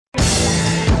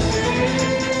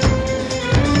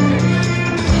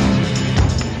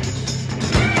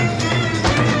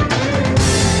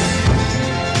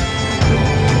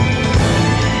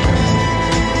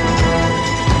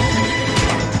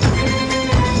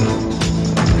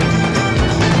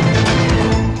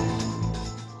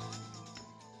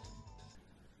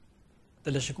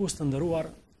Teleshikues të nderuar,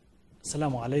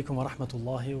 selamu alaikum wa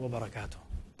rahmatullahi wa barakatuh.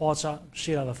 Paça,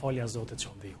 mëshira dhe falja e Zotit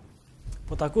qoftë mbi ju.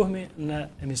 Po takohemi në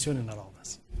emisionin e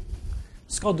radhës.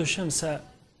 S'ka dyshim se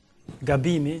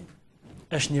gabimi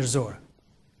është njerëzor,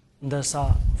 ndërsa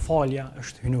falja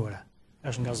është hynore,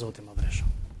 është nga Zoti Madhreshëm.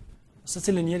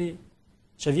 Secili njeri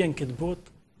që vjen këtë botë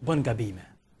bën gabime,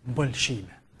 bën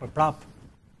lëshime, por prap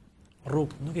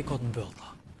rrugë nuk i ka të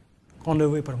mbyllta. Ka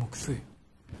nevojë për mu kthy.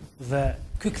 Dhe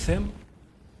ky kthim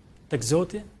tek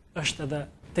Zoti është edhe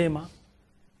tema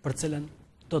për cilën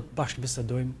do të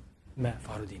bashkëbisedojmë me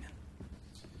Fahrudinin.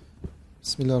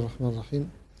 Bismillahirrahmanirrahim.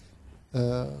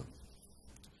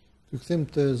 Ky kthim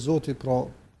te Zoti pra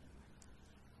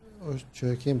është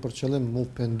që kemi për qëllim mu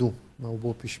pendu, me u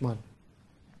bë pishman.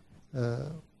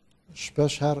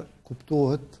 Shpesh herë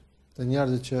kuptohet të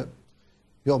njerëzit që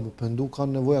jo mu pendu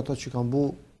kanë nevojë ato që kanë bu,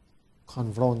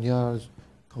 kanë vrarë njerëz,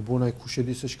 ka bu nëjë kush e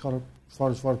di se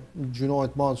çfarë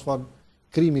gjunohet të madh, çfarë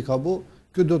krimi ka bu,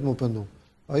 kjo duhet mu pendu.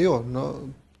 Ajo, në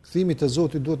kthimi te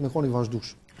Zoti duhet me qenë i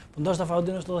vazhdueshëm. Po ndoshta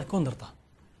Fahrudin është edhe kundërta.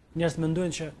 Njerëz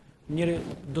mendojnë që njëri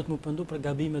duhet mu pendu për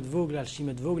gabime të vogla,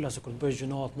 lëshime të vogla, se kur bësh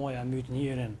gjuna të mëdha myt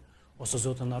njërin, ose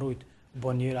Zoti na ruaj,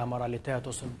 bën njëri amoralitet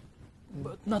ose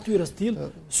natyrës tillë,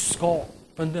 s'ka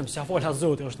pendim, s'ia fola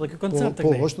Zoti, është edhe ky koncept tek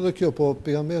ne. Po, është edhe kjo, po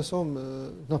pejgamberi sa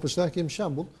na përshtat kemi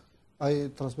shembull,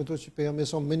 ai transmetoi që pejgamberi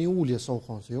sa me një ulje sa u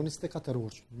thonë, se jo 24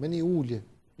 orë, me një ulje,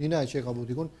 një naj që e ka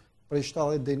butikun, prej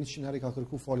 70 deri 100 herë ka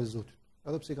kërku falë Zotit.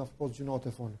 Edhe pse i ka pas gjunat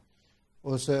e falë.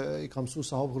 Ose i ka mësuar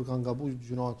sahabët kur kanë gabuar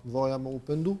gjunat të mëdha me u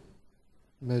pendu,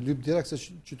 me lyp direkt se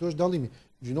çito është dallimi.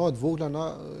 Gjunat vogla na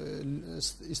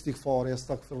istighfar,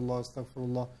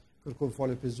 astaghfirullah, kërkojmë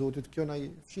falë pe Zotit. Kjo na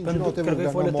fshin gjunat e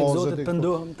vogla, falë tek Zoti,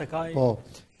 pendohem tek ai. Po,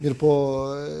 mirë po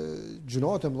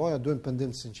gjunat e mëdha duhen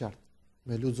pendim sinqert.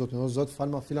 Me lut Zotin, o Zot,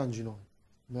 falma filan gjunat.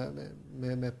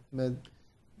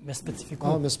 Me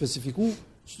specifiku. Me specifiku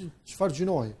çfarë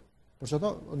gjunoj. Por çata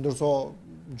ndërsa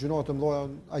gjunat e mëdha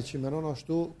ai që mënon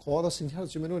ashtu, ka edhe si njerëz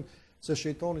që mendojnë se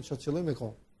shejtani çfarë qëllim e ka.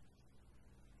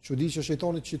 Çudi që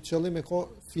shejtani që qëllim e ka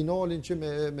finalin që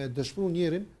me dëshpëru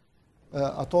njerin,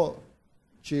 ato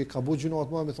që ka bu gjunat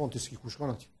më me thonë ti s'ki ku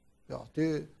shkon aty. Ja,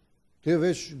 ti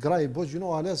veç graj bë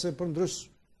gjunat alese për ndrysh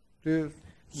ti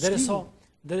derisa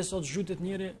të zhytet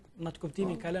njëri në atë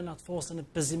kuptimin ka lënë atë fazën e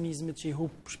pesimizmit që i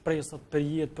hub shpresat për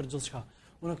jetë, për gjithçka.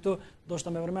 Unë këtu ndoshta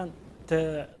më vërmend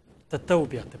të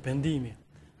tawbia, të pendimi.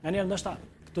 Nganjëherë ndoshta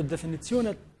këto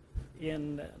definicionet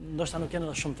janë ndoshta nuk janë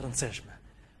edhe shumë të rëndësishme.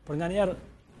 Por nganjëherë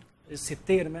si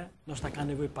terme ndoshta ka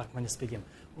nevojë pak më një shpjegim.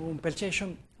 Unë pëlqej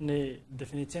shumë në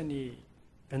definicion i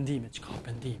pendimit, çka është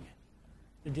pendimi.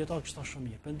 Në dietar kështu shumë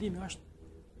mirë. Pendimi është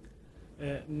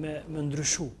me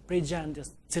ndryshu prej gjendjes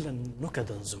cilën nuk e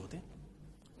dën Zoti,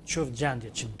 qoftë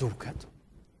gjendje që duket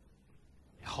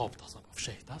e haptas apo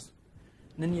fshehtas,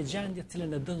 në një gjendje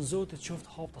cilën e dën Zoti,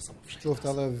 qoftë haptas apo fshehtas. Qoftë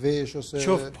edhe vesh ose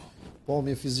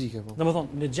pamje fizike, po.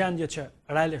 Domethënë, në gjendje që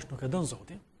realisht nuk e dën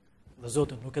Zoti, dhe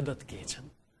Zoti nuk e dën të keqen,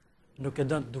 nuk e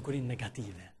dën dukurinë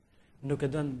negative, nuk e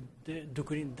dën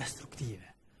dukurinë destruktive,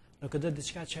 nuk e dën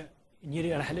diçka që njëri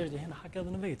realisht e hen hak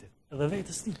edhe në vetë, edhe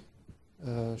vetës tij.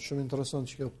 Shumë interesant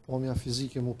që kjo pamja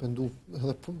fizike mu pendu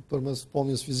edhe përmes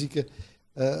pamjes fizike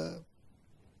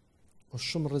është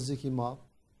shumë rrezik i madh,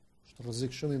 është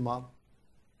rrezik shumë i madh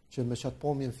që me çat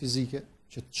pamjen fizike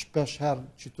që shpesh herë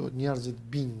që to njerëzit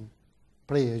binë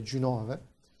prej gjunave,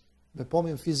 me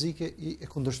pamjen fizike e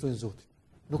kundërshtojnë Zotin.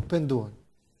 Nuk pendohen.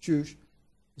 Qysh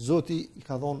Zoti i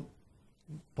ka dhënë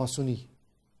pasuni.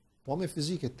 Pamja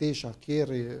fizike, tesha,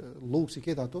 kerri, luksi,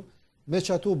 këta ato me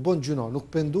që ato bën gjuna, nuk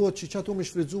pendohet që ato me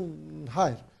shfrytzu në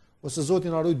hajër, ose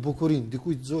Zoti na ruaj bukurinë,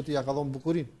 dikujt Zoti ja ka dhënë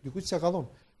bukurinë, dikujt s'ja ka dhënë.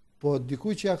 Po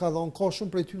dikujt që ja ka dhënë, ka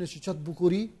shumë prej tyre që çat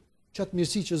bukuri, çat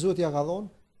mirësi që Zoti ja ka dhënë,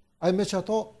 ai me që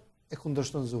ato e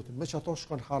kundërshton Zotin, me që ato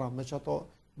shkon haram, me që ato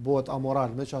bëhet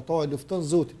amoral, me që ato e lufton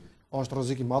Zotin. Është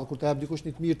rrezik i madh kur të jap dikush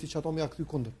një të mirë ti që ato më ja kthy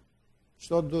kundër.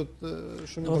 Çdo do të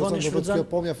shumë interesant do të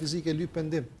pamja fizike lyp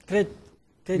pendim. Kret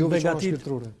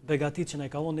begatit që na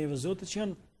ka dhënë neve Zoti që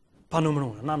janë pa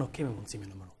numëruar, na nuk kemi mundësi me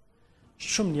numëru.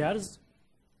 Shumë njerëz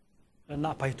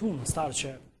na pajtuan në start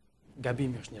që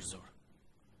gabimi është njerëzor.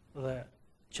 Dhe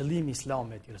qëllimi i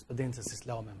Islamit, jurisprudencës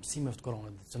islame, mësimeve të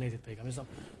Kuranit dhe sunetit pejgamberit,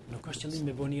 nuk është qëllimi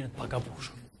me bën njerin të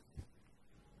pagabueshëm.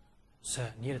 Se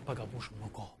njerit të pagabueshëm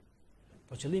nuk ka.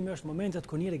 Po qëllimi është momentet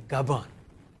kur njeri gabon.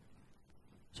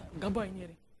 Gaboj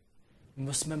njeri.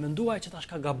 Mos më menduaj që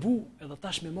tash ka gabu, edhe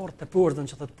tash më morr të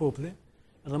pordën që thot populli,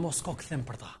 edhe mos ka kthim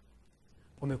për ta.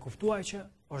 Po me kuptuaj që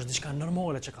është diçka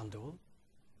normale që ka ndodhur.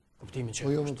 Kuptimin që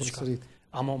është diçka.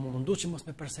 Ama më mundu që mos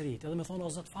me përsërit, edhe më thonë o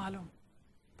Zot falem.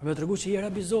 Për me tregu që i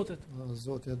rabi Zotit.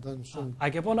 Zoti e dën shumë.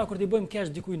 A ke pona kur t'i bëjmë kesh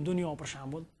dikuj në dunjo për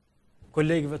shembull,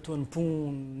 kolegëve tu në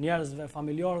punë, njerëzve,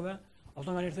 familjarëve, ato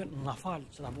nga njerë thënë, na falë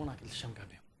që ta bona këtë shem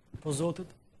gabim. Po Zotit,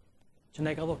 që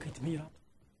ne ka dho këtë mirat,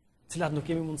 cilat nuk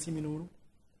kemi mundësi mi numëru.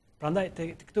 Prandaj, te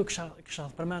këtu kisha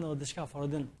përmenë edhe diçka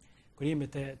FAHRUDIN, kur jemi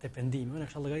te pendimi, unë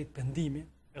kisha llogarit pendimi,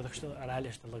 edhe kështu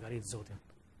realisht llogarit Zotin.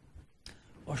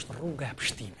 Është rruga e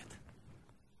pështimit.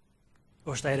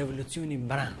 Është ai revolucioni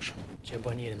mbrëmshëm që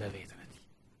bën njëri me veten e tij.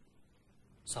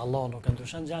 Se Allah nuk e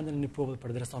ndryshon gjendjen e një populli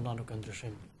përderisa na nuk e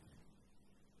ndryshojmë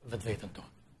vetveten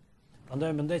tonë.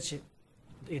 Prandaj mendoj që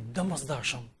i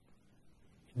domosdoshëm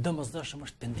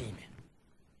është pendimi.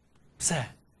 Pse?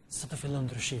 Se të fillon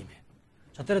ndryshimi.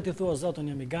 Që atëherë ti thua Zotin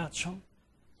jam i gatshëm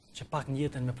që pak në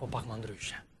jetën me po pak më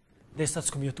ndryshe. Derisa të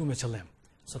s'kum jetu me qëllim,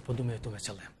 sot po du me jetu me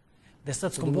qëllim. Derisa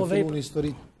të s'kum bo vepër. Një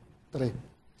histori të re.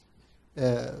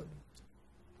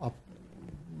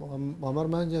 Ma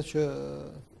marrë mendja që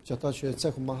ata që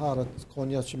ceku më harët, ka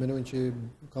njerëz që menojnë që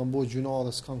kanë bo gjuna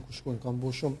dhe s'kan ku shkojnë, kanë bo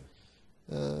shumë.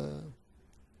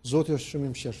 Zoti është shumë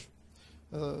i mëshirshëm.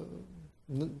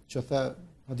 Që the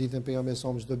hadithin pejgamberit sa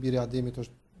çdo biri i Ademit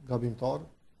është gabimtar.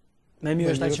 Me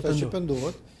mirë është ai që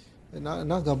pendohet.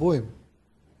 Na gabojmë.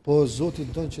 Po Zoti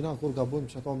don që na kur gabojmë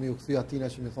që ato më u kthy atina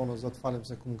që më thonë Zot falem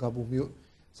se kum gabuam.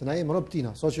 Se na jemi rob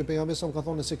tina. Sa që pejgamberi sa më ka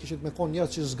thonë se kishit me kon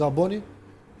njerëz që zgaboni,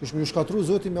 kish më shkatrur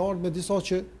Zoti me ardh me disa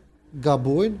që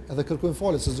gabojnë edhe kërkojnë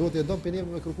falje, se Zoti e don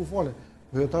penime me kërku falje.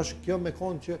 Po jo tash kjo me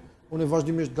kon që unë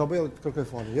vazhdimisht gaboj dhe kërkoj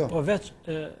falje. Jo. Po veç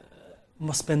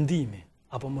mos pendimi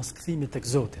apo mos kthimi tek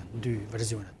Zoti, dy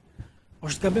versionet.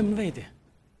 Është gabim në veti.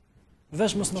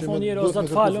 Vesh mos më thonë njëri o Zot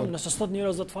falem, nëse sot njëri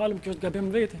o Zot falem, kjo është gabim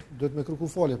në veti. Duhet me kërku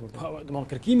falje për to. Domthon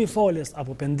kërkimi i faljes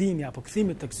apo pendimi apo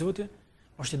kthimi tek Zoti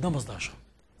është i domosdoshëm.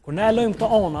 Kur ne e lojmë këto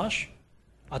anash,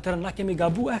 atëherë na kemi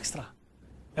gabu ekstra.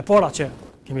 E para që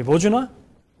kemi bëu gjuna,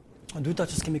 e dyta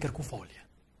që s'kemi kërku falje.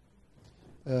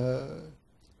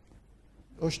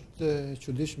 Është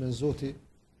çuditshme Zoti,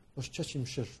 është çaq i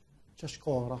mëshirshëm, çaq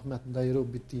ka rahmet ndaj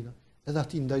robit tina, edhe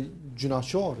atij ndaj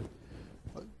gjunaqarit.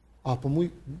 Apo mu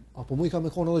i ka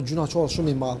me konë edhe gjunaqar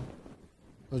shumë i madh.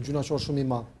 Edhe gjunaqar shumë i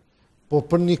madh. Po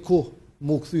për një kohë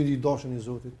mu kthy i dashën i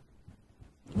Zotit.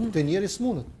 Te njeri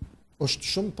s'munët. Është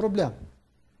shumë problem.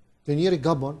 Te njeri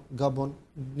gabon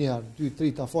një herë, 2,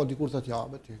 3 ta fal dikur thotë ja,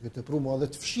 ti këtë prumo edhe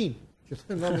të fshin. Që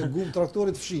thonë na me gum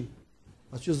traktorit fshin.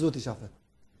 A që Zoti çfarë thot?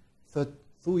 Thot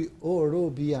thuj o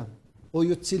robi jam, o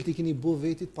ju të cilët i keni bë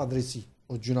vetit pa drejtësi,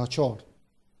 o gjunaqar.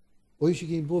 O ju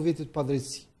që keni bë vetit pa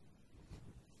drejtësi.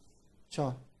 Qa?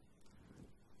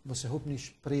 Mos e hopni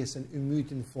shpresën y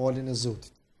mytin faljen e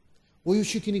Zotit. O ju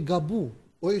që keni gabu,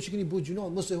 o ju që keni bë gjuna,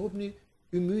 mos e hopni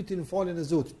y mytin faljen e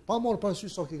Zotit. Pa marrë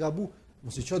parasysh sa ke gabu,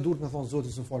 mos i çaj durt me thon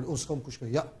Zotit se falë, unë s'kam kush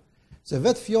shkoj. Ja. Se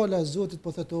vet fjala e Zotit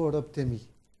po thotë o rob të mi.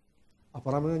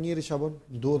 Apo ramën njëri çfarë bën?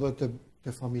 Ndodhet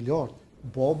te familjar,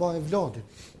 baba e vladin.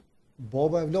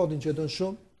 Baba e vladin që don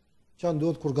shumë, çan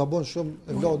ndodhet kur gabon shumë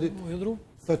e vladi.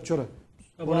 Thotë çore.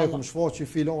 Unë e kom shfaqi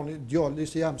filoni, djalli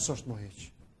se jam s'është më heq.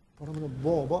 Por më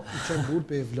baba i çon bul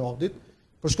pe vladit,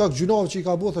 për shkak gjunave që i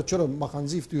ka bëu thotë çore ma kanë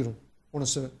nxit fytyrën. Unë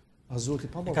se a Zoti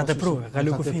pa më ka tepruar, ka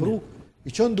luku fini.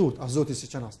 I çon durt, a Zoti si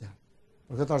çan asnjë.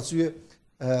 Për këtë arsye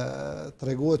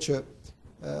tregohet që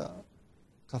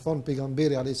ka thënë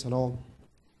pejgamberi alayhis salam,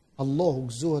 Allahu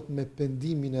gëzohet me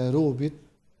pendimin e robit.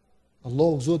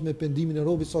 Allahu gëzohet me pendimin e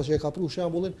robit sa që e ka pru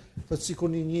shembullin, thotë sikur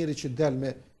një njeri që del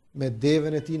me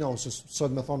devën e tina ose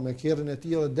sot më thon me kerrin e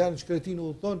tij dhe del në shkretin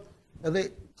u thon edhe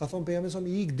ka thon pejgamberi sa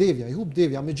i ik devja, i hub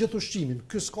devja me gjithë ushqimin.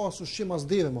 Ky s'ka ushqim as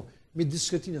devë më, me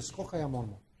diskretin s'ka ka jamon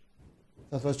më.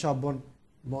 Sa thotë ç'a bën,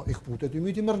 mo i kputet i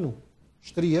myti mërnu.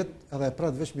 Shtrihet edhe e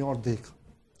prat veç me ardh deka.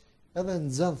 Edhe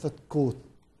nxan thot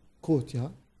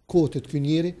kotet ky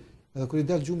njeri, edhe kur i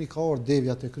dal gjumi ka ardh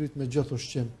devja te kryt me gjithë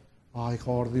ushqim. Ai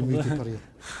ka ardh i myti për jetë.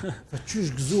 Fa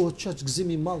çysh gëzohet, çaq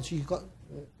gëzim i madh që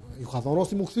i ka thonë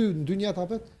rosti më kthy në dy njerëz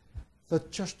apo thotë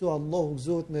çashtu Allahu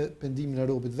gëzohet me pendimin e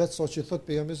robit vetë sa që thot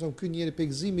pejgamberi ky njeri pe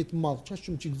gëzimit të madh çaq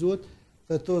shumë që gëzohet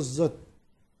thotë o Zot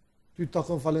ty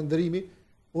takon falënderimi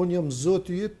unë jam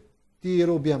Zoti yt ti i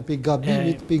robi jam pe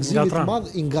gabimit pe gëzimit të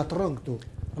madh i ngatron këtu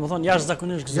domethënë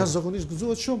jashtëzakonisht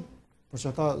gëzohet shumë por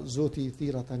që ata Zoti i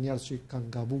thirr ata njerëz që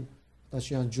kanë gabu ata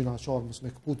që janë gjunaqar mos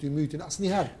me kputi mytin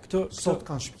asnjëherë këto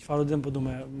kanë shpik FAHRUDIN po du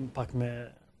me pak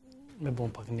me bon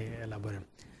pak një elaborim.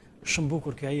 Shumë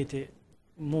bukur kjo ajeti,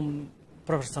 mu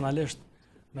personalisht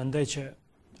mendoj që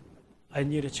ai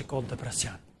njeri që ka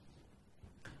depresion,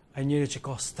 ai njeri që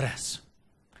ka stres,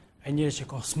 ai njeri që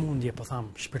ka smundje, po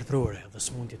tham, shpirtërore dhe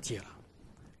smundje tjera,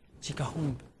 që ka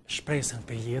humb shpresën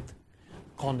për jetë,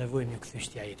 ka nevojë një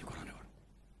kthysh të ajeti kuranor.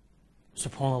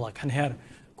 Subhanallahu, kanë herë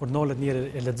kur nolet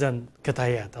njëri e lexon këtë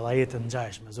ajet, edhe ajetin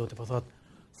ngjashme, Zoti po thotë,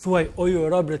 thuaj o ju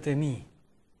robët e mi,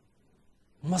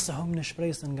 mos e humni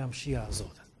shpresën nga mëshira e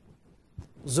Zotit.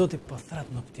 Zoti po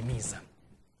thret në optimizëm.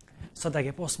 Sot e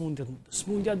ke pas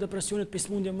smundja depresionit, për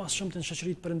smundja mas shumë të në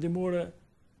shoqëritë perëndimore,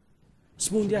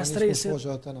 smundja e stresit,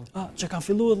 që kanë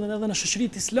filluar edhe në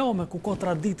shoqëritë islame, ku ka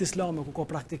traditë islame, ku ka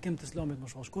praktikim të islamit më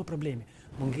shumë. Ku problemi?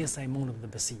 Mungesa e imunit dhe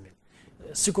besimit.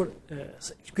 Sikur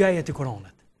ky ajet i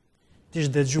Kuranit, ti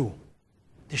dëgju,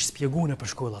 ti shpjegu në për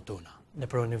shkollat tona, në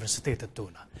për universitetet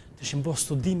tona, ti shimbo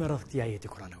studime rreth këtij ajeti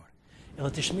kuranor. Edhe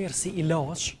ti shmerr si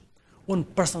ilaç, unë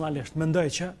personalisht mendoj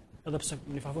që, edhe pse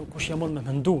në favor kush jam unë me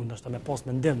mendu, ndoshta me pas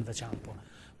mendim veçantë, po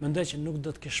mendoj që nuk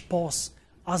do të kesh pas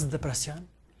as depresion,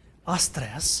 as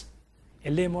stres,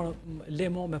 e le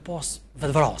mo me pas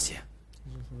vetvrasje.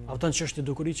 Aftën që është një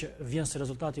dukuri që vjen si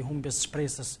rezultati i humbjes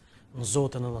shpresës në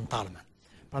Zotin edhe në talmen.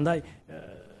 Prandaj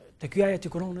te ky ajet i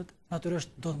Kuranit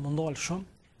natyrisht do të mundal shumë,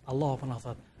 Allahu po na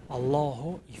thotë,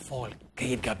 Allahu i fal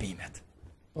këto gabimet.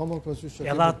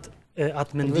 Edhe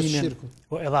atë mendimin,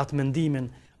 po edhe atë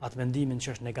mendimin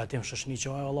që është negativ shoshni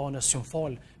që Allahu nëse ju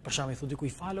fal, për shkak i thotë diku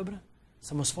i falo bre,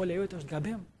 se mos falja jote është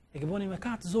gabim, e ke bëni me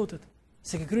kat Zotit,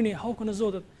 se ke kryeni hakun e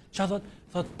Zotit, çfarë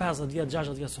thot 50 vjet,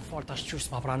 60 vjet su fal tash çush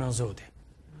s'ma pranon Zoti.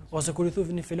 Ose kur i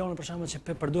thotë në filon për shkak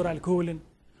që përdor alkoolin,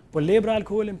 po lebra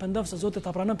alkoolin pendof se Zoti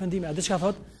ta pranon pendimin, a diçka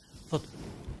thot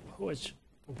hoq,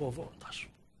 po tash.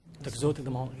 Tek Zoti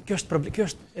domthon, kjo është problem, kjo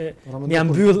është më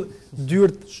mbyll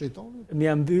dyert shejtanit,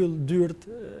 më mbyll dyert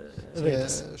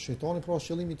vetes. Shejtani pra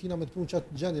qëllimi i tij na me të punë çat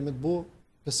gjendje me të bë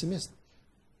pesimist.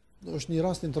 Është një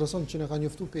rast interesant që ne ka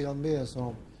njoftuar pejgamberi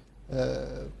sa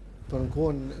për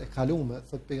kohën e kaluar,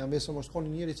 thot pejgamberi sa mos ka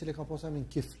një njeri i cili ka pasur emrin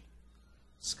kifl.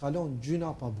 Skalon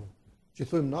gjyna pa bu. Që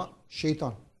thojmë na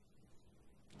shejtan.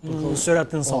 Sërat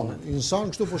të insanit.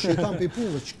 Insan kështu po shejtan pe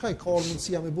punëve, çka i ka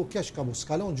mundësia me bu keq ka bu.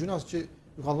 Skalon gjynas që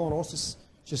ju ka dhënë rostis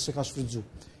që se ka shfrytzu.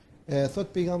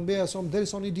 Thot pejgamberi sa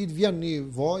derisa një ditë vjen një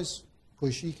vajzë, po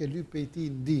i shike lypë i tij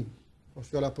ndim. Po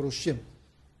fjala për ushqim.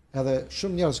 Edhe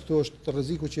shumë njerëz këtu është të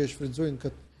rreziku që e shfrytëzojnë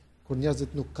kët kur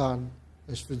njerëzit nuk kanë,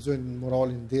 e shfrytëzojnë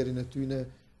moralin, derin e tyre,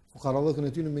 fukarallëkën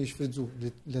e tyre me i shfrytëzu,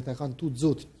 le të kanë tut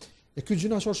Zoti. E ky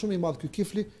gjëna është shumë i madh, ky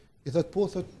kifli i thot po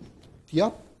thot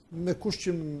t'jap me kush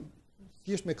që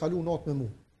thjesht me kalu natë me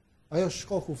mua. Ajo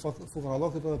shkaku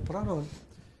fukarallëkët edhe pranon.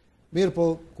 Mirë po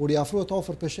kur i afrohet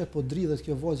afër peshe po dridhet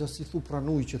kjo vajza si thu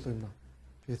pranuj që thojmë na.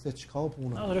 I thet çka po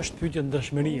puna. Ajo është pyetje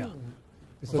ndëshmëria.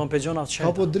 Thon pe gjona të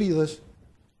çka po dridhesh?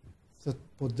 Thot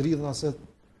po dridhna se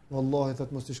vallahi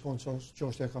thot mos ti shkon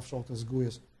çështja e kafshët të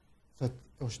zgujës.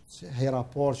 Thot është hera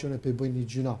parë që ne pe bëjnë një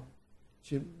gjuna.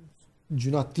 Që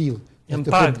gjuna till. Jam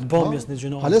pak bomjes në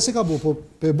gjuna. Ale se ka bu, po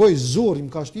pe bëj zorim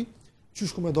ka shti,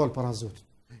 çysh ku më dal para Zotit.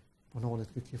 Po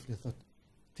nonet ky kifli thot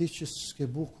ti që s'ke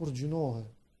bu kur gjunohe.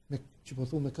 Me që po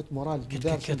thumë me këtë moral,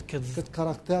 këtë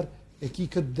karakter, e ki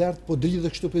këtë dert, po dridhe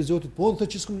kështu pe Zotit, po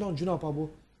thot që s'kum lan gjuna pa bu.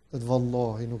 Thot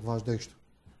vallahi nuk vazhdoj kështu.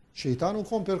 Shejtani u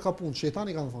kon për ka punë,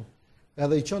 shejtani kanë thonë.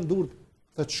 Edhe i çon dur,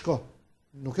 thot shko.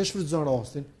 Nuk e shfrytëzon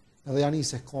rastin, edhe ja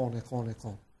nisë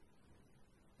kanë.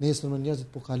 Nesër në njerëzit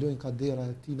po kalojnë ka dera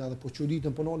e tina dhe po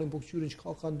çuditën, po nalen po qyrin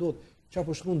çka ka ndodh. Çka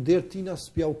po shkon der tina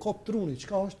spja u kop truni,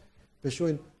 çka është?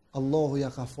 Peshojnë Allahu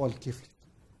ja ka fal kiflit.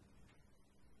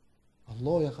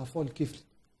 Allahu ja ka fal kiflit.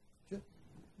 Që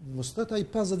mos thot ai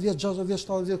 50 vjet, 60 vjet,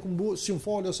 70 vjet kumbu, si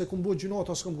mfal ose kumbu gjunat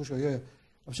as kum kush. Jo.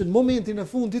 Në momentin e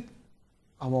fundit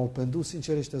ama u pendu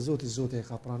sinqerisht te Zoti e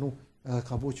ka pranuar edhe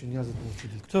ka bëu që njerëzit të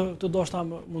çuditën. Këtë do shta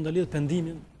mund të lidh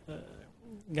pendimin,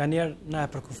 nganjëherë na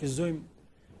e përkufizojmë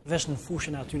vesh në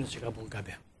fushën e atyre që ka bën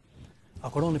gabim. A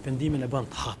Kurani pendimin e bën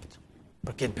të hapt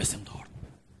për këtë besimtar.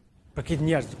 Për këtë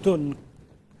njerëz, këtu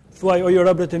thuaj o ju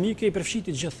robët e mi, ke i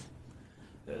përfshiti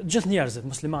gjithë njerëzit,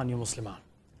 musliman, jo musliman.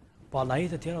 Po në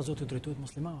ajete tjera Zoti drejtohet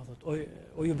muslimanëve, thotë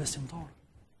o ju besimtar.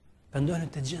 Pendoni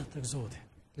të gjithë tek Zoti.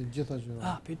 Të gjitha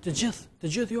gjëra. Të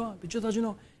gjithë jo, të gjitha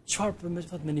gjëra. Çfarë me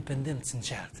thotë me një pendim të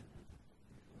sinqert.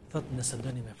 Thotë nëse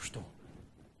doni me pështu.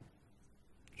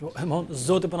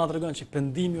 Zoti po na tregon që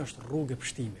pendimi është rrugë e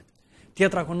pështimit.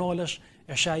 Tjetra kunalesh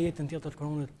e sheh ajetin tjetër të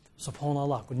Kuranit,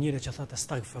 subhanallahu, kur njëri që thotë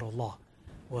astaghfirullah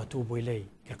wa atubu ilay,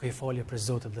 kërkoj falje për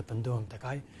Zotin dhe pendohem tek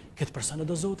ai, këtë person e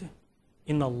do Zoti.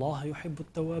 Inna Allaha yuhibbu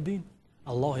at-tawabin.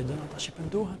 Allahu do ata që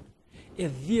pendohen. E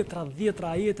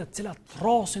dhjetra ajete të cilat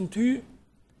thrasin ty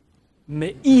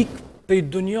me ik pe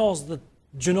dunjas dhe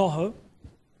gjunohë,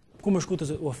 ku më shku të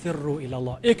Zoti, u firru ila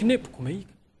Allah. Ikni ku më ik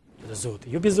të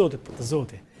Zoti, jo pe Zotit, për të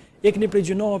Zoti. Ikni prej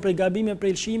gjunohë, prej gabime,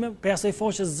 prej lëshime, prej asaj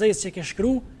faqes zezë që ke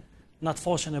shkru, në atë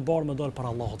faqen e barë më dal për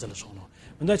Allahu xhaleshano.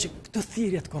 Mendoj që këtë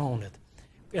thirrje të Kuranit,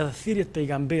 edhe thirrjet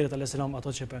pejgamberit alayhis salam, ato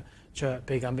që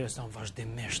pejgamberi sa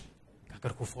vazhdimisht ka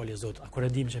kërku falje Zotit. A kur e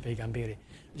dim që pejgamberi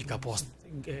i ka pas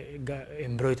e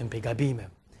mbrojtën pe gabime,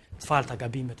 të falta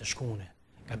gabimet e shkune,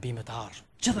 gabimet e arsh.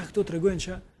 Gjitha këto tregojnë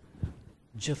që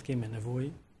gjithë kemi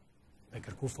nevojë me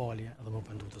kërku falje edhe më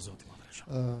pendu të Zotit.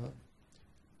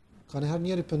 Ka njëherë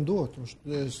njeri pendohet,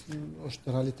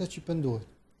 është realitet që pendohet.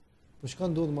 Po çka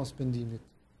ndodh mas pendimit?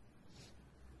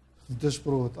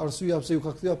 Dëshpërohet. Arsyeja pse ju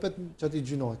ka kthyer apet çati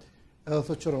gjinohet. Edhe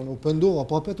thotë çron, u pendova,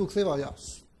 po apet u ktheva ja.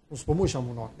 Mos po mësha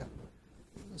munat ja.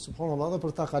 Subhanallahu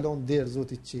për ta kalon der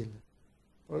Zoti i qiell.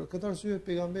 Për këtë arsye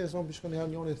pejgamberi sa më shkon herë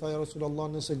njëri tha ja Rasulullah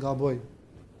nëse gaboj.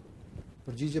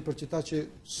 Përgjigje për çita që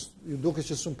ju duket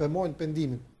që s'u pemojnë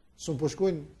pendimin, s'u po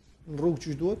shkojnë në rrugë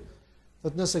që duhet,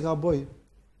 thotë nëse gaboj.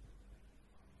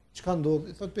 Çka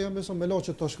ndodh? Thotë pejgamberi sa me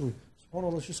laçet ta shkruaj.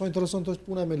 Subhanallahu, sa interesante është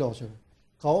puna e melaçeve.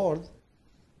 Ka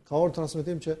ardhur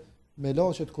transmetim që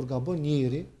melaçet kur gabon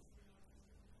njëri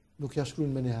nuk ja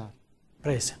shkruajnë më njëherë.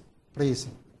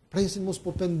 Presin mos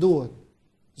po pendohet.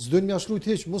 S'dojnë më shkruajt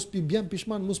hiç, mos pi bjen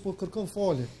pishman, mos po kërkon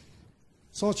falje.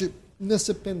 Saqë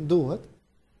nëse pendohet,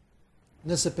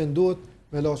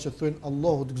 melaçet thonë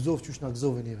Allahu të gëzof çush na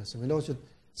gëzove neve, se melaçet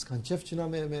s'kan qef që na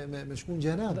me shku në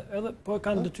xhenem. Edhe po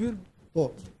kanë detyrë.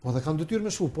 Po dhe kanë detyrë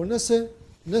me shku, por nëse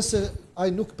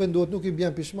ai nuk pendohet, nuk i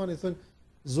bjen pishman, i thonë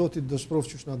Zoti dëshpërov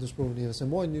çush na dëshpërov neve, se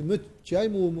mojnë më që ai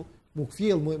mu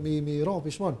kthjell, mi ra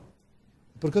pishman.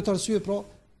 Për këtë arsye pra,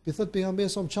 pi thot pejgamberi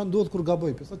sa çan ndodh kur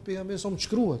gaboj, pi thot pejgamberi sa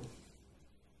shkruhet.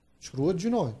 Shkruhet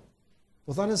gjinoj.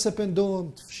 Po thanë se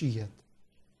pendohem të fshihet.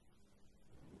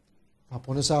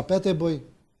 Apo nëse apet e bëj,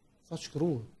 sa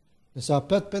shkruhet. Nëse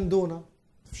apet pendona,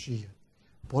 të fshihet.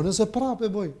 Po nëse prap e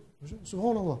bëj,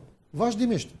 subhanallah,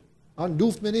 vazhdimisht, an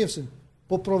luft me nefsin,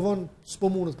 po provon s'po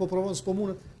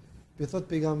mundet, pi thot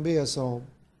pejgamberi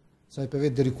sa i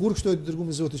pevet deri kur kështu i dërguar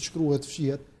me Zotit shkruhet,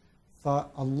 fshihet, tha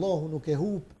Allahu nuk e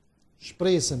hub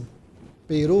shpresën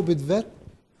pe i robit vet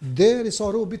derisa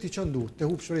robi i çon dur, te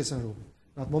hub shpresën e robit.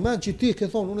 Në atë moment që ti ke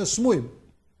thonë unë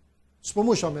s'po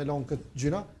musha me lën këtë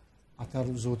gjëra,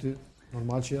 atëherë Zoti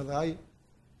normal që edhe ai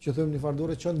që them në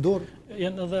fardore çon dur.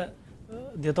 Janë edhe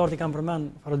dietarët i kanë përmend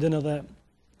FAHRUDIN edhe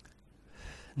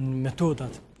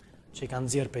metodat që i kanë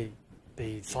nxjerr pe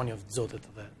thonjave të Zotit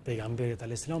dhe pejgamberit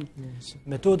alayhis salam,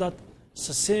 metodat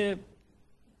se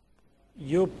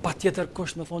jo patjetër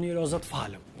kusht me thonë njëri o Zot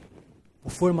falem. Po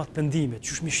format pendimit,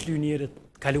 çush mi shly njerit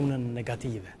kalunën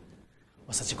negative.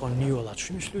 Ose që kanë njolla,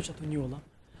 çush mi shly ato njolla.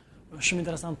 Është shumë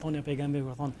interesant thonë pejgamberi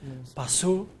kur thonë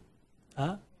pasu,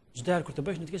 çdo herë kur të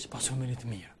bësh në të keq pasu me një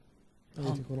të mirë.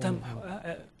 Tam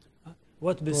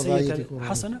what BESIMIT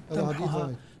HASHANI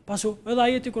pasu edhe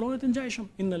ajeti Kuranit të ngjashëm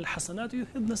innal hasanatu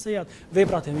yuhibna sayyiat.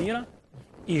 Veprat e mira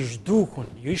i zhdukun,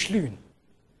 ju i shlyn.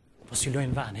 Po si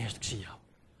lojnë vënë është këshia.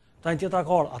 Ta në tjetra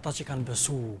karë, ata që kanë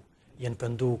besu, jenë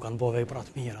pëndu, kanë bo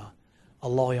veprat mira,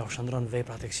 Allah ja u shëndrën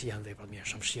veprat e kësia në veprat mira,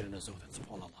 shëmshirën e Zotit,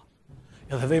 subhanallah.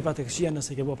 Edhe veprat e kësia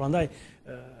nëse ke bo, prandaj,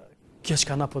 kjo që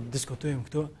ka na po të diskutojmë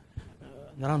këtu,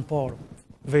 në rënë parë,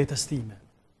 vetës time,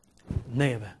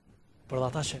 neve, për dhe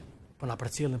ata që për na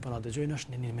përcjellin, për na dëgjojnë,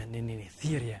 është një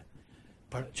thirrje,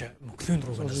 për që më kthyn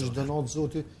rrugën e Zotit. Çdo natë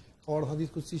Zoti ka ardhur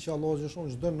hadith kutsi që Allah xhashon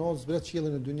çdo natë zbret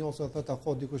qiellin e dunjos sa thotë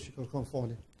ka dikush që kërkon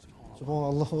falje.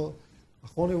 Subhanallahu,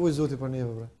 ka nevojë Zoti për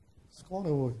neve, bre. S'ka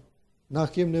nevojë. Na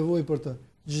kem nevojë për të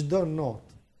çdo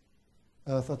natë.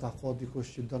 Edhe thotë ka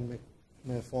dikush që don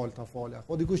me fal ta falja.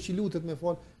 Ka dikush që lutet me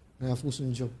fal, ne ja fusim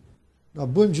në gjë. Na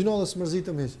bëjmë gjëna dhe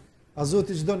smërzitëm hiç. A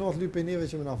Zoti çdo natë lyp pe neve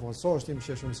që më na fal. Sa është i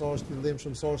mëshirshëm, sa është i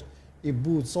dhëmshëm, sa është i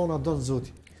butë, sa na don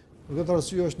Zoti. Për këtë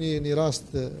arsye është një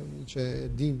rast që e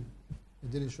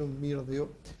dini shumë mirë dhe jo,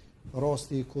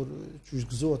 rasti kur që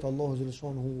gëzohet Allahu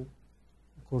xhaleshanhu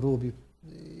kur robi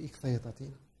i kthehet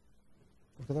atij.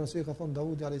 Për këtë arsye ka thënë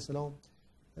Davudi alayhis salam,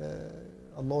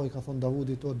 Allahu i ka thënë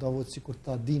Davudit, o Davud, sikur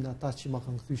ta din ata që ma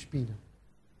kanë kthy shpinën.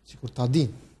 Sikur ta din.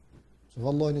 Se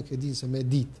vallahi nuk e din se me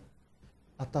ditë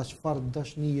ata çfarë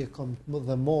dashnie kam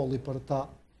dhe malli për ta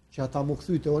që ata më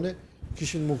kthyte one,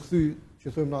 kishin më kthy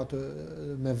që thojmë atë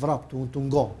me vrap të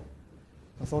ngo.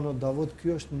 Ka thonë Davud,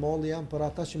 ky është malli jam për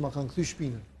ata që ma kanë kthy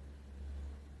shpinën.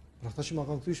 Për ata që ma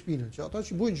kanë kthy shpinën, që ata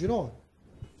që bujnë gjinohe.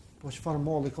 Po çfarë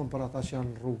malli kam për ata që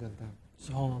janë në rrugën tënde.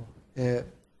 Subhanallah.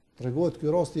 Tregohet ky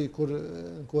rasti kur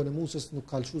në kohën e Musës nuk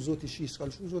ka lshu Zoti shi, ka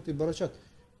lshu Zoti baraqat.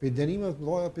 Pe dënimet të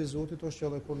mëdha pe Zotit është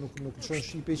edhe kur nuk lshon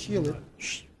shi pe qiellit.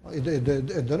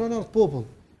 E dënon atë popull.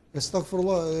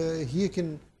 Estagfirullah,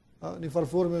 hikin në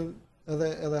farforme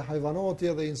edhe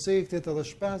hajvanati, edhe insektet, edhe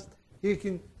shpest,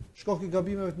 hikin shkak i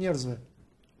gabimeve të njerëzve.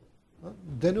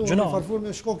 Dënon në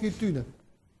farforme shkak i tyre.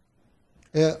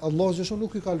 E Allah xhashon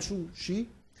nuk i ka lshu shi,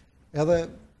 edhe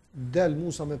del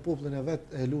Musa me popullin e vet,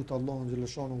 e lut Allahun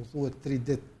xhaleshanu, thuhet 3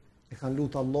 ditë e kanë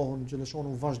lutë Allahun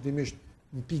xheleshonu vazhdimisht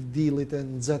në pikë dillit e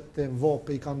nxehtë në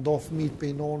vape, i kanë do fëmijët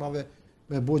pe nonave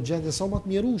me bo gjendje sa më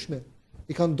të mjerueshme,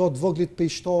 i kanë do të voglit pe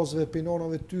shtazëve, pe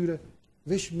nonave të tyre,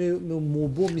 veç me mu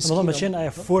bo miskina. Domethënë me qenë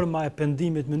ajo forma e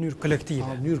pendimit në mënyrë kolektive.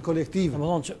 Në mënyrë kolektive.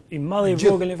 Domethënë që i madh i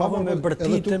vogël i favor me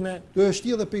bërtitë me do e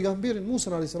shtie edhe pejgamberin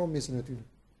Musa alayhis salam mesin e tyre.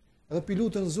 Edhe pi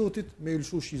lutën Zotit me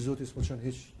lëshushi i Zotit s'po çon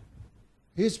hiç.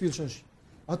 Hiç pilshën.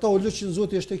 Ata u lëshin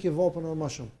Zoti është tek e vapën edhe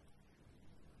më shumë.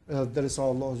 Edhe derisa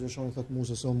Allah xhashon thot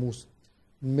Musa se Musa,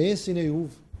 mesin e juv,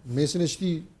 mesin e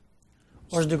çti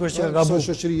është dikush që gabu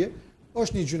shoqërie,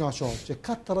 është një gjunaqar që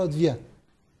 40 vjet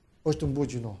është mbu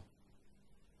gjuna.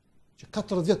 Që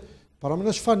 40 vjet, para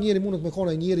më çfarë njeri mundet me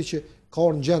kanë njeri që ka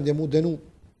në gjendje mu denu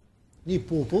një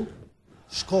popull,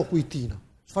 shkaku i tina.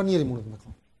 Çfarë njeri mundet me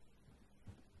kanë?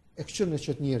 E këqyrën e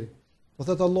qëtë njeri. Po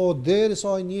thëtë Allah, deri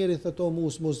sa ai njeri thëto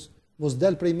mos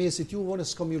del prej mesit ju, vone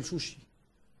s'kam ju lëshushi.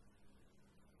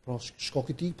 Pra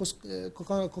shkaku i ti, po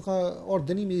ka orë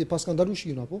dënimi pas ka ndalu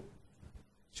shina, po?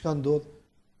 Çka ndodh?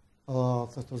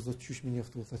 Thëtë zot qysh më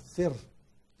njoftu, thëtë thirr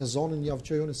e zonën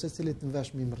javçojone se cilit në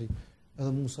vesh më mri.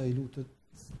 Edhe Musa i lutet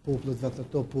popullit vetë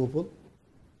to popull.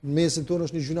 Në mesin tonë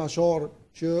është një gjunaqar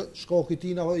që shkaku i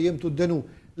tij na jem të dënu,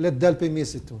 le të del prej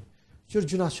mesit tonë. Që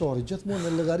gjunaqari gjithmonë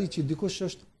në llogarit që dikush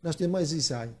është, na është më i zi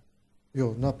se ai.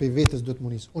 Jo, na pe vetes do të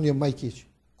munis. Unë jam më i keq.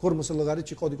 Kur mos e llogarit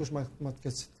që ka dikush më të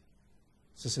keq.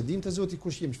 Se dinte Zoti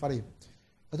kush jem, çfarë jem.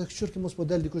 Ata këqyrë mos po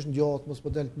del dikush në gjatë, mos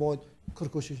po del të majt,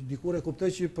 kërkosh dikur e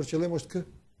kuptoj që për qëllim është kë.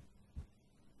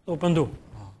 O pëndu.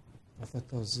 Po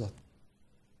thotë Zot.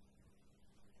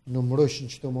 Numëroshin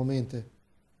çdo momente.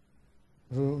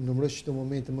 Numëroshin çdo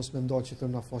momente mos më ndal që të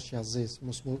na fash jazes,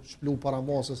 mos më shplu para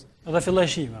mosës. Edhe filloj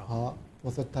shime. Po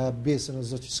thotë ta besën në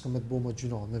Zot që s'ka më të bëj më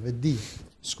gjuna, me vedi,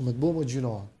 s'ka më të bëj më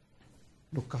gjuna.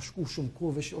 Nuk ka shku shumë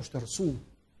kohë veç është rsu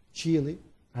qielli,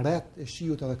 rret e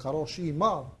shiut edhe ka rroshi i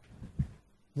madh.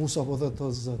 Musa po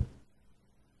thotë Zot.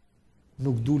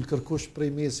 Nuk dul kërkosh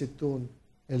prej mesit ton,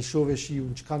 e lshove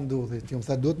shiun, çka ndodhi? Ti më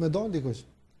the duhet më dal dikush.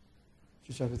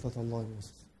 Që çfarë thot Allah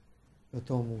Musa?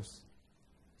 Vetë Musa.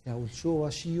 Ja ulshova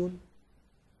shiun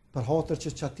për hatër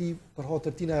që çati, për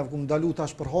hatër tina ja kum ndalu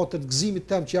tash për hatër të gëzimit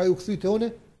tëm që ai u kthy te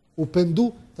one, u pendu,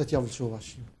 thot ja ulshova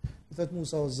shiun. Thot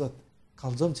Musa o Zot,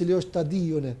 kallzom cili është ta di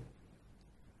one.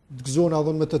 Gëzona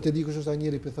dhon me të di kush është ai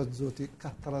njeri, pe thot Zoti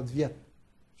 40 vjet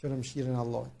që në mëshirën e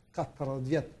Allahut. 40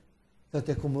 vjet thot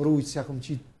e kum rujt si ja kum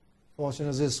qit fashën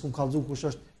e zez kum kallzu kush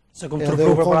është se kum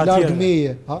turpru për para larg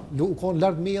meje, u kon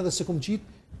larg meje dhe se kum qit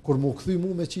kur më kthy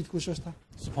mua me qit kush është ta.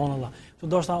 Subhanallahu. Tu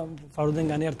doshta Farudin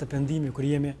nga njerë të pendimi kur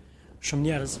jemi shumë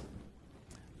njerëz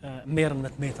merren me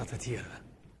të metat e tjerëve.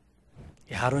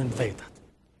 I harrojnë vetat.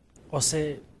 Ose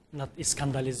i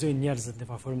skandalizojnë njerëzit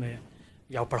në formë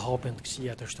ja u përhapin të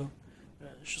këqija të kështu.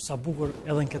 Sa bukur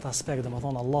edhe në këtë aspekt,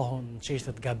 domethënë Allahu në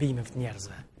çështjet e gabimeve të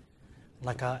njerëzve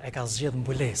na ka zgjedh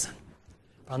mbulesën.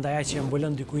 Prandaj ai që e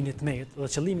mbulon dikujt në tmet, dhe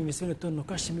qëllimi i misionit tonë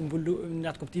nuk është që mi mbulu në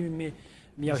atë kuptimin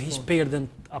mi ja hiq perden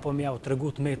apo mi ja u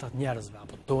tregu tmetat njerëzve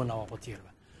apo tona apo të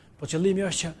tjerëve. Po qëllimi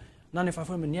është që na në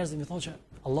formë njerëzit mi thonë që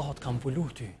Allahu të ka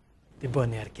mbuluar ty, ti bën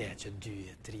një erkeqe 2,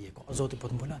 3, Zoti po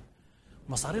të mbulon.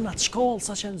 Mos arrin atë shkollë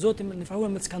saqë Zoti në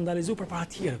formë me të skandalizuar përpara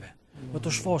të tjerëve. Me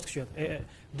të shfort këtu.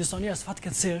 Disa njerëz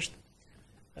fatkeqësisht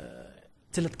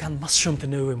cilët kanë më shumë të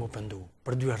nevojë më pendu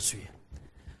për dy arsye.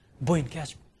 Bojnë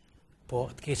keq, po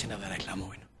të keqen edhe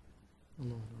reklamojnë.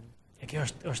 E kjo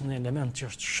është një element që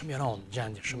është shumë i rëndë,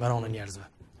 gjendje shumë e rëndë e njerëzve.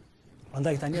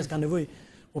 Prandaj këta njerëz kanë nevojë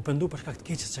u pendu për shkak të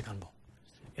keqes që kanë bërë.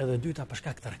 Edhe dyta për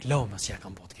shkak të reklamës që ja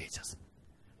kanë bërë të keqes.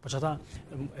 Por çata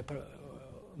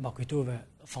ma kujtove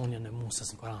thonjën e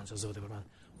Musës në Kur'an që Zoti përmend: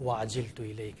 "Wa ajiltu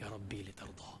ilayka rabbi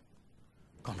litarda."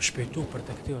 Kam shpejtu për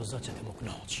të këtë o Zot që të më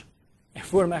kënaqësh. E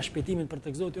forma e shpejtimit për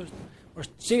të Zoti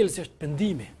është çelësi, është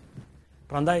pendimi.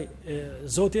 Prandaj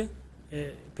Zoti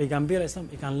pejgamberi sa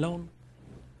i kanë lënë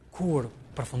kur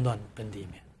përfundon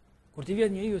pendimi. Kur ti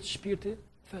vjen njeriu të shpirti,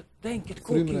 thot den kit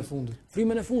ku.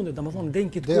 Frymën e fundit, domethënë den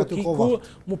kit ku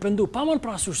mu pendu pa marr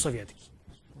parasysh sovjetik.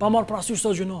 Pa marr parasysh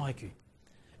sot gjunohaj ky.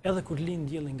 Edhe kur lind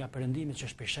dielli nga perëndimi që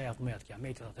është peshaja më e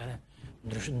kiametit atëherë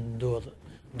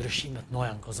ndryshimet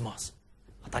noja në kozmos.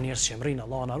 Ata njerëz që mrin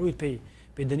Allah na rujt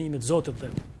pe dënimit të Zotit dhe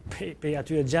pe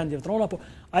atyre gjendjeve të rona, po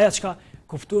aja çka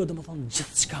kuptohet domethënë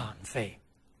gjithçka në fe.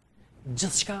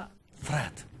 Gjithçka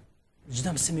thret.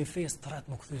 Çdo mësim i fesë thret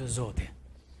më kthy te Zoti.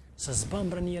 Se s'bën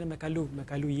bën njëri me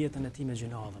kalu jetën e tij me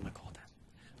gjuna dhe me kote.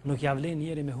 Nuk ja vlen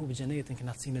njëri me hub xhenetin,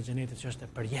 kënaqësinë e xhenetit që është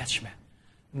e përjetshme,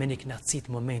 me një kënaqësi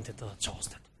të momentit të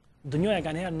çostit. Dunjoja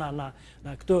kanë herë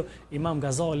na këtu Imam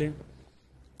Gazali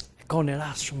ka një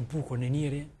rast shumë bukur në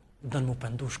njëri dënë mu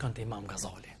pëndu shkën të Imam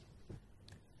Gazali.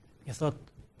 I thot,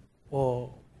 o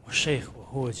o shejh, o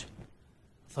hoxh,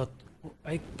 thot,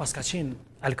 ai pas ka qenë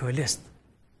alkoholist,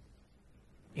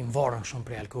 i mvarën shumë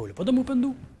prej alkoholit, po do mu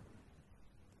pëndu.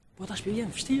 Po tash për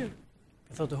jenë vështirë.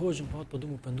 I thotë hoxhën, po do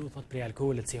mu pëndu, thot prej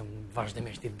alkoholit, si jam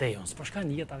vazhdimisht i dejon, s'po shka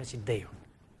një jetave që i dejon.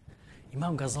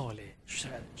 Imam Gazali,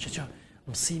 që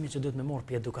mësimi që duhet me morë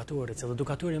për edukatorit, se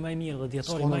edukatori më i mirë dhe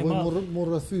djetari më i madh.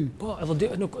 Morë rrëfy. Po,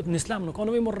 edhe në islam nuk ka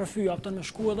nevojë morë rrëfy, apëton me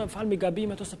shku edhe falmi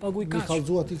gabimet ose paguaj kaq. Mi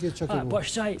kallëzua ti ke çka ke. Po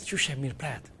shqaj, çush e mirë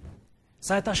pret.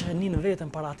 Sa e tash e nin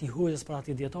veten para atij hoxhës, para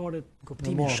atij djetarit,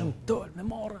 kuptimi shumë dol me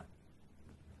marrë.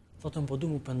 Thotën po du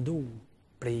mu pëndu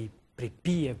prej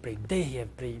pije, prej dehje,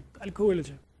 prej alkoolit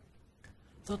që.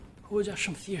 Thot, hoxha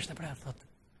shumë thjesht e pret,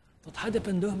 thot, hajde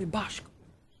pëndohemi bashkë.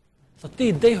 Thot, ti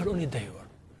i dehur, unë i dehur.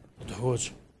 Thot,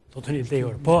 hoxh, thot, unë i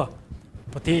dehur.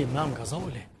 Po ti Imam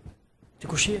Gazali, ti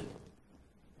kush je?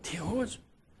 Ti hoxh.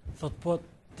 Thot, po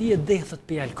ti e deh, thot,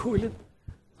 pij alkoolit.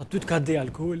 Thot, ty t'ka deh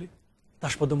alkooli.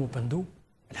 Tash po do mu pëndu.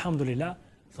 Elhamdulillah,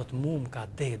 thot, mu m'ka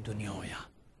deh dunjoja.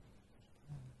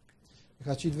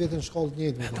 Ka qitë vetën shkollë të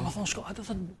njëjtë. Të më thonë shkollë, atë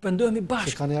thot, pëndohemi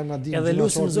bashkë. Se kanë janë na dinë, edhe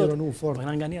lusim Zot. Po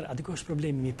nga njerë, a diko është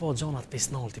problemi, mi po gjonat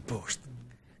pesnalë t'i poshtë.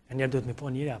 Nga njerë duhet mi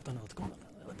po njëri, apëton edhe të konat,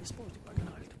 edhe pes poshtë i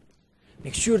paganaltë. Me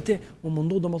këshqyrë ti, më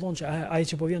mundu do më thonë që aji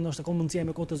që po vjen është e ka mundësia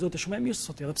me kote Zotë shumë e mirë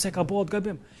sot, edhe pse ka bëhet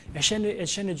gabim. E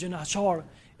sheni gjënaqar,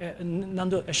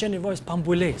 e sheni vajzë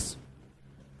pambules.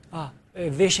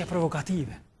 Veshje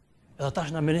provokative. Edhe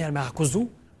tash na menherë me akuzu,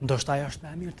 ndoshta ajo është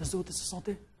më e mirë te Zoti se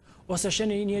soti. Ose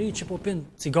sheni një njeri që po pin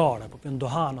cigare, po pin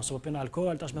dohan ose po pin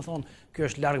alkool, tash më thon, ky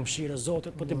është larg mëshirës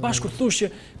Zotit, po ti bashkë thush që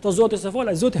to Zoti se fal,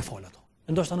 ai Zoti e fal ato.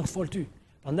 Ndoshta nuk fol ty.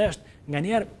 Prandaj është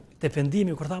nganjëherë te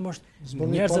pendimi kur thamë është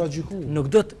njerëzit nuk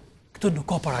do të këtu nuk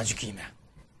ka paragjykime.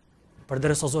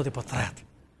 Përderisa Zoti po thret.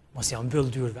 Mos ja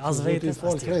mbyll dyrve, as vetes,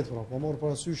 as ti. Po marr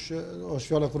parasysh është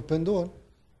fjala kur pendohen,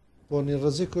 po një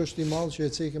rrezik është i madh që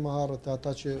e cekë më harrët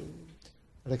ata që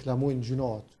reklamojnë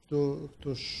gjunat.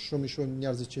 Këtu shumë i shohim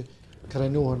njerëzit që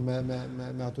krenohen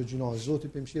me ato gjunat. Zoti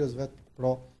për mëshirës vet,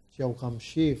 pra që ja u kam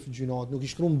shef gjunat, nuk i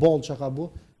shkruan ball çka ka bu,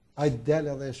 ai del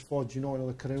edhe e shfaq gjunat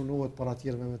edhe krenohet para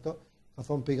tjerëve me to. Ka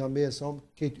thonë pejgamberi sa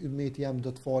këtë ummeti jam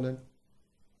do të falen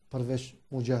përveç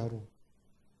mujahirun.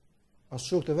 As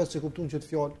shokët e vet se kuptuan që të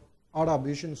fjalë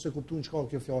arabi ishin se kuptuan çka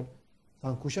kjo fjalë.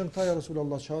 Than kush janë këta ja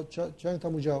Rasulullah, ç'a janë këta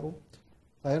mujahirun?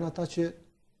 Ta janë ata që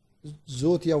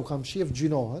Zoti ja u kam shef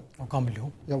gjinohet,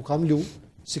 ja u kam lu,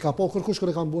 si ka po kërkush kur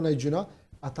e kanë bën ai gjina,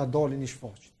 ata dalin i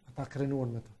shfaq, ata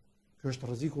krenohen me to. Kjo është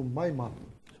rreziku më i madh.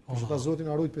 Që ta Zoti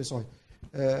na ruaj prej saj.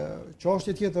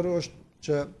 Çështja tjetër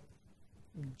është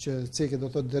që ceke do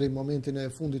thotë deri në momentin e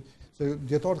fundit, se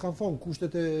dietarët kanë thonë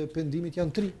kushtet e pendimit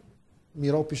janë 3.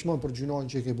 Miro pishmon për gjinohen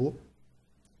që e ke bu,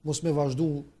 mos me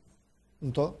vazhdu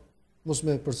në to, mos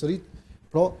me përsërit,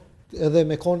 pra edhe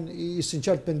me kon i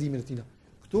sinqert pendimin e tina.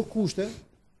 Këto kushte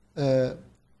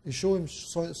i shohim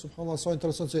subhanallahu sa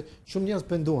interesant se shumë njerëz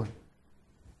pendohen.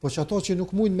 Po që ato që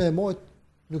nuk mundin me majt,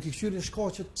 nuk i kthyen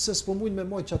shkaqet pse s'po mundin me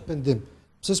majt çat pendim.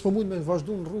 Pse s'po mundin me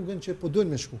vazhdu në rrugën që po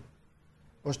duhen me shku.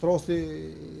 Është rasti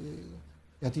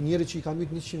i atij njeri që i ka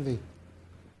myt 100 vjet.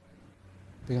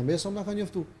 Pejgamberi sa më ka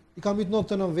njoftu, i ka myt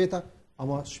 99 veta,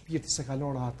 ama shpirti se ka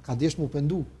lënë atë, ka desh mu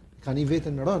pendu, ka një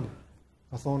veten në rënë.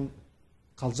 Ka thonë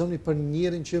kallzoni për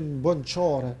njerin që më bën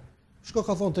çare. Shko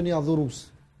ka thonë të një adhurus,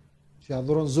 që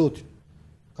adhuron Zotin.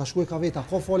 Ka shkuar ka veta,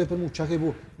 ka fale për mu, çka ke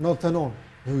bu?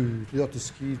 99. Jo të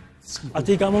ski.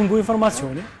 Ati ka mungu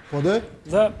informacioni. Po dhe?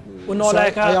 Dhe unola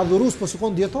e ka... Ai adhurus po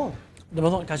sukon dietar.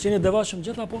 Domethënë ka qenë devotshëm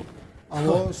gjithë apo?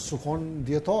 Apo sukon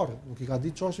dietar, nuk i ka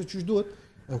ditë çfarë ç'është duhet.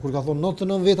 E kur ka thonë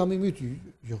 99 veta më myti,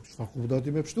 jo, çfarë ku do ti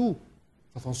më pështu?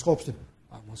 Ka thonë skopshtim.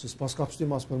 Mos e pas ka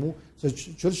pështim as për mu, se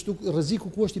ç'është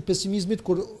rreziku ku është i pesimizmit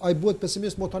kur ai bëhet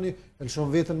pesimist mo tani e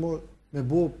lëshon veten me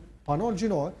bu panol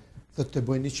gjinohet, thotë të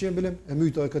bëjnë 100 belem, e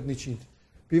myto e këtë 100.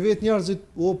 Pi vet njerëzit,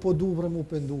 po du për mu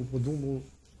pendu,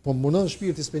 po munon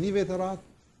shpirti s'peni vetë rat,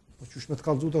 po çush me të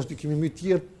kallzu tash ti kemi myt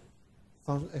tjerë,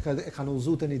 thanë e kanë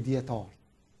uzuar një dietar.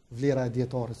 Vlera e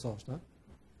dietarit sa është, ha?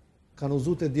 Kanë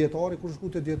uzuar te dietari, kur shku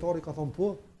te dietari ka thonë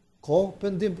po, ka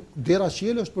pendim, dera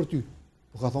qiell është për ty.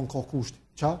 Po ka thonë ka kushte.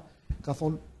 Qa? Ka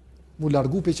thonë mu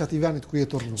largu pe çati venit ku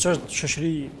jeton nuk. Ç'është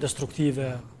shoqëri destruktive?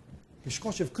 I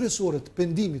shkaqe kryesore të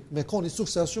pendimit me koni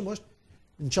suksesshëm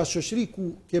është në çast shoqëri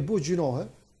ku ke bu gjinohe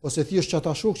ose thjesht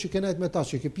çata shok që ke nejt me ta,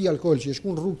 që ke pi alkool, që e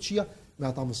shkon rrugë çia, me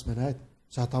ata mos me nejt,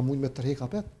 se ata mund me tërhek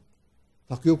apet.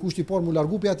 Ta kjo kushti parë mu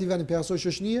largu pe ati venit pe asoj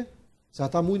shoqënie, se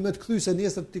ata mund me të kthy se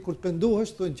nesër ti kur të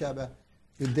pendohesh thonë çabe.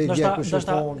 Që dej dia ku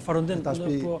shkon. Farundin,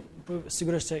 po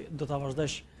sigurisht se do ta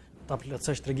vazhdosh ta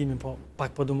plotësosh tregimin, po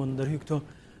pak po do më ndërhy këtu.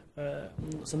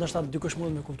 Se ndoshta dikush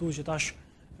mund me kuptuar që tash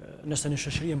nëse në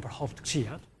shoqërinë për hap të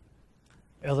këqijat,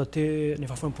 edhe ti një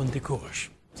farë po ndikohesh,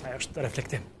 sa është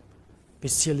reflektim. Për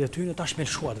sjellja e tyre tash më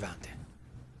lshuat vendi.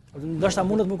 Ndoshta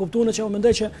mundet më kuptuar që unë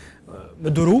mendoj që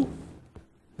me duru,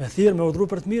 me thirr, me urdhëru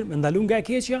për të mirë, me ndalu nga e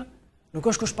keqja, nuk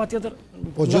është kush patjetër.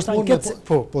 Po gjithmonë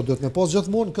po duhet me pas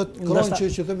gjithmonë këtë kron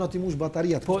që them na ti mush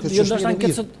batariat. Po jo ndoshta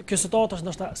kjo situatë është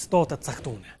ndoshta situatë e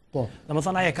caktuar. Po.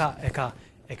 Domethënë ai e ka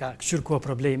këshir ku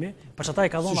problemi, për çata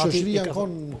e ka dhënë aty.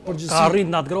 Ka arrit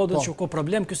në atë gradë që ka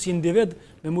problem ky si individ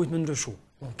me shumë më ndryshu.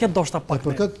 Këtë ndoshta pak.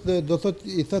 Për këtë do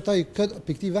thotë i thet ai këtë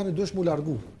pikë vani duhesh mu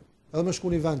largu. Edhe më shku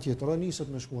në vend tjetër,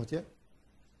 niset me shku atje.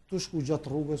 Tu shku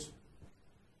gjatë rrugës.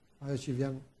 Ajo që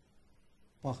vjen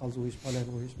pa kallzuhish, pa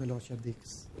lënduhish me laçë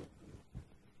dikës.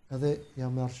 Edhe ja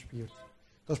merr shpirt.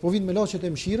 Tash po vin me laçet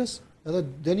e mshirës edhe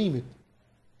dënimit.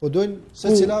 Po dojnë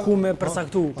secila ku me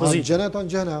përcaktu pozitë. Xheneton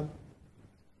xhenem.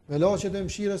 Me laçet e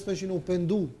mshirës tashin u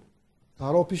pendu.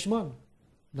 Ta ro pishman.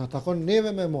 Na takon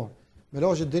neve me marr. Me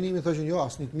laçet dënimit thoshin jo,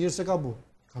 asnjë të mirë se ka bu.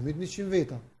 Ka myt 100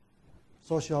 veta.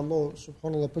 Thoshin Allah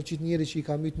subhanallahu për çit njeri që i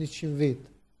ka myt 100 vet.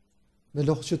 Me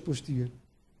laçet pushtyen.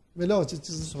 Me laçet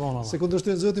që se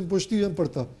kundërshtojnë Zotin pushtyen për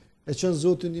të. E çon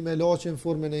Zotin i me laçe në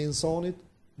formën e insanit,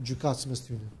 gjykatës mes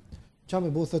tyre. Çfarë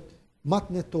më bëu thot mat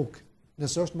në tokë.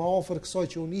 Nëse është më afër kësaj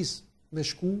që u nis me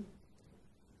shku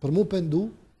për mu pendu,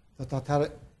 thot atëherë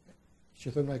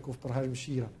që thonë ai kuf për hajër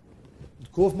mëshira.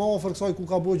 Kuf më afër kësaj ku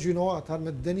ka bëu gjuna, atëherë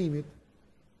me dënimit.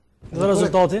 Dhe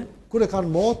rezultati? Kur e kanë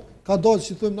mot, ka dalë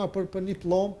si thonë na për një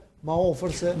pllom më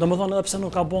afër se. Domethënë edhe pse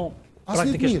nuk ka bën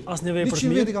praktikisht asnjë vepër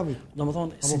për mirë.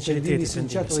 Domethënë sinqeriteti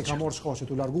sinqert dhe ka marrë shkaqe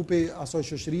tu largu pe asaj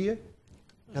shoqërie,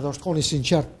 edhe është koni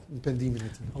sinqert në pendimin e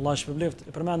tij. Allah e shpërbleft.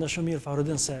 E përmendë shumë mirë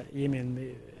Fahrudin se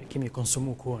kemi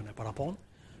konsumuar kohën e parapon.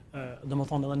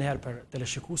 Domethënë edhe një herë për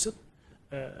teleshikuesit,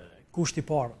 kushti i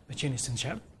parë me qenë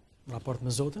sinqert në raport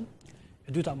me Zotin, e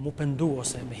dyta mu pendu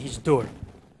ose me hiq dorë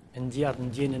me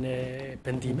ndjenjen e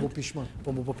pendimit,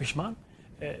 po mu pishman,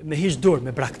 me hiq dorë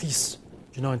me braktis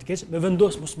gjinojnë të keq, me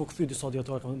vendos mos më kthy disa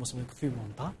dietarë, mos më kthy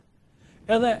më ta.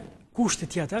 Edhe kushti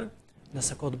tjetër,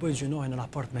 nëse ka të bëjë gjinojnë në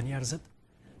raport me njerëzit,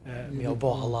 mi u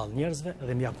bë halal njerëzve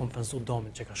dhe mi ja kompensu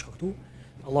domin që ka shkaktuar.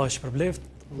 Allah e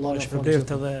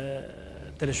shpërbleft edhe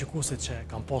teleshikuesit që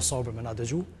kanë pas sabër me na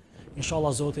dëgju.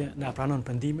 Inshallah Zoti na pranon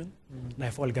pendimin,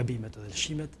 na e fal gabimet edhe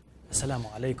lëshimet.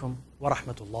 Assalamu alaikum wa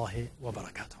rahmatullahi wa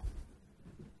barakatuh.